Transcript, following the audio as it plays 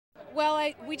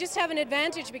Well, we just have an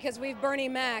advantage because we have Bernie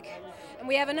Mac. And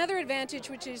we have another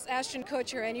advantage, which is Ashton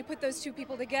Kutcher, and you put those two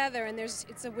people together, and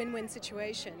it's a win-win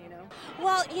situation, you know.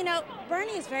 Well,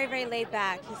 Bernie is very, very laid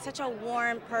back. He's such a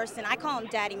warm person. I call him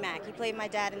Daddy Mac. He played my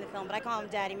dad in the film, but I call him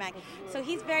Daddy Mac. So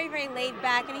he's very, very laid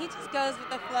back, and he just goes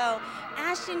with the flow.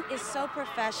 Ashton is so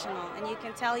professional, and you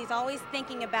can tell he's always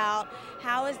thinking about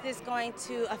how is this going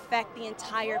to affect the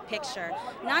entire picture.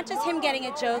 Not just him getting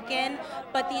a joke in,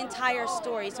 but the entire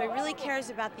story. So he really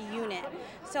cares about the unit.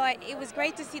 So it was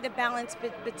great to see the balance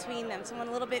between them. Someone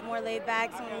a little bit more laid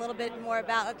back, someone a little bit more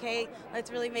about, okay, let's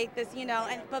really make this,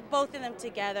 but both of them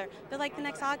together, they're like the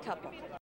next Odd Couple.